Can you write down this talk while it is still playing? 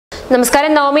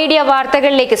നമസ്കാരം നവമീഡിയ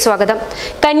വാർത്തകളിലേക്ക് സ്വാഗതം.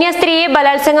 കന്യാസ്ത്രീയെ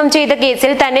ബലാത്സംഗം ചെയ്ത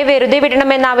കേസിൽ തന്നെ വെറുതെ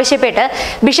വിടണമെന്നാവശ്യപ്പെട്ട്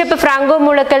ബിഷപ്പ് ഫ്രാങ്കോ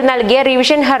മുളക്കൽ നൽകിയ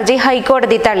റിവിഷൻ ഹർജി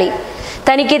ഹൈക്കോടതി തള്ളി.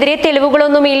 തനിക്കെതിരെ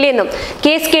തെളിവുകളൊന്നുമില്ലെന്നും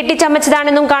കേസ്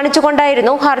കെട്ടിച്ചമച്ചതാണെന്നും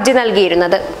കാണിച്ചുകൊണ്ടായിരുന്നു ഹർജി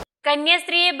നൽകിയിരുന്നത്.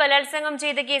 കന്യാസ്ത്രീയെ ബലാത്സംഗം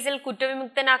ചെയ്ത കേസിൽ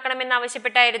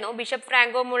കുറ്റവിമുക്തനാക്കണമെന്നാവശ്യപ്പെട്ടായിരുന്നു ബിഷപ്പ്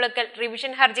ഫ്രാങ്കോ മുളക്കൽ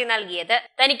റിവിഷൻ ഹർജി നൽകിയത്.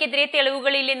 തനിക്കെതിരെ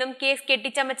തെളിവുകളില്ലെന്നും കേസ്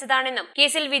കെട്ടിച്ചമച്ചതാണെന്നും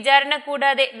കേസിൽ വിചാരണ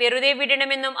കൂടാതെ വെറുതെ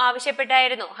വിടണമെന്നും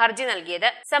ആവശ്യപ്പെട്ടായിരുന്നു ഹർജി നൽകിയത്.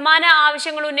 സമാന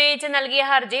ആവശ്യങ്ങൾ ഉന്നയിച്ച് നൽകിയ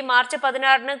ഹർജി മാർച്ച്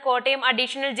 16 കോട്ടയം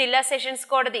അഡീഷണൽ ജില്ലാ സെഷൻസ്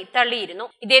കോടതി തള്ളിയിരുന്നു.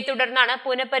 ഇതേ തുടർന്നാണ്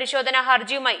പുനഃപരിശോധനാ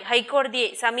ഹർജിയുമായി ഹൈക്കോടതിയെ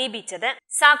സമീപിച്ചത്.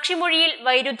 സാക്ഷിമൊഴിയിൽ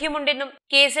വൈരുദ്ധ്യമുണ്ടെന്നും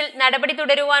കേസിൽ നടപടി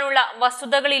തുടരുവാനുള്ള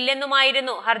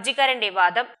വസ്തുതകളില്ലെന്നുമായിരുന്നു ഹർജിക്കാരന്റെ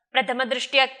വാദം. പ്രഥമ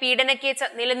ദൃഷ്ട്യാ പീഡനക്കേസ്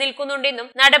നിലനിൽക്കുന്നുണ്ടെന്നും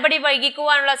നടപടി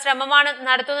വൈകിക്കുവാനുള്ള ശ്രമമാണ്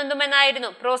നടത്തുന്നതെന്നുമെന്നായിരുന്നു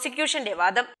പ്രോസിക്യൂഷന്റെ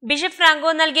വാദം. ബിഷപ്പ്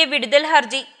ഫ്രാങ്കോ നൽകിയ വിടുതൽ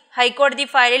ഹർജി ഹൈക്കോടതി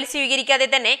ഫയലിൽ സ്വീകരിക്കാതെ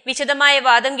തന്നെ വിശദമായ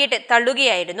വാദം കേട്ട്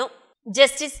തള്ളുകയായിരുന്നു.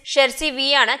 ജസ്റ്റിസ് ഷെർസി വി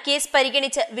ആണ് കേസ്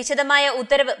പരിഗണിച്ച് വിശദമായ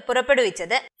ഉത്തരവ്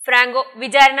പുറപ്പെടുവിച്ചത്. ഫ്രാങ്കോ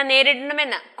വിചാരണ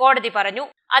നേരിടണമെന്ന് കോടതി പറഞ്ഞു.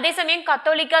 അതേസമയം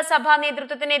കത്തോലിക്ക സഭാ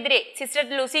നേതൃത്വത്തിനെതിരെ സിസ്റ്റർ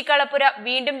ലൂസി കളപ്പുര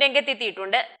വീണ്ടും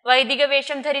രംഗത്തെത്തിയിട്ടുണ്ട്. വൈദിക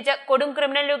വേഷം ധരിച്ച കൊടും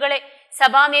ക്രിമിനലുകളെ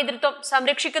സഭാ നേതൃത്വം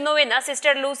സംരക്ഷിക്കുന്നുവെന്ന്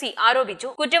സിസ്റ്റർ ലൂസി ആരോപിച്ചു.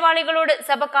 കുറ്റവാളികളോട്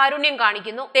സഭ കാരുണ്യം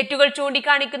കാണിക്കുന്നു, തെറ്റുകൾ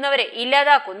ചൂണ്ടിക്കാണിക്കുന്നവരെ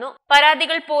ഇല്ലാതാക്കുന്നു,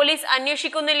 പരാതികൾ പോലീസ്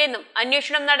അന്വേഷിക്കുന്നില്ലെന്നും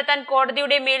അന്വേഷണം നടത്താൻ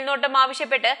കോടതിയുടെ മേൽനോട്ടം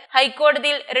ആവശ്യപ്പെട്ട്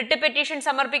ഹൈക്കോടതിയിൽ റിട്ട് പെറ്റീഷൻ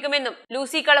സമർപ്പിക്കുമെന്നും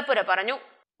ലൂസി കളപ്പുര പറഞ്ഞു.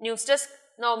 News desk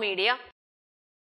നവമീഡിയ.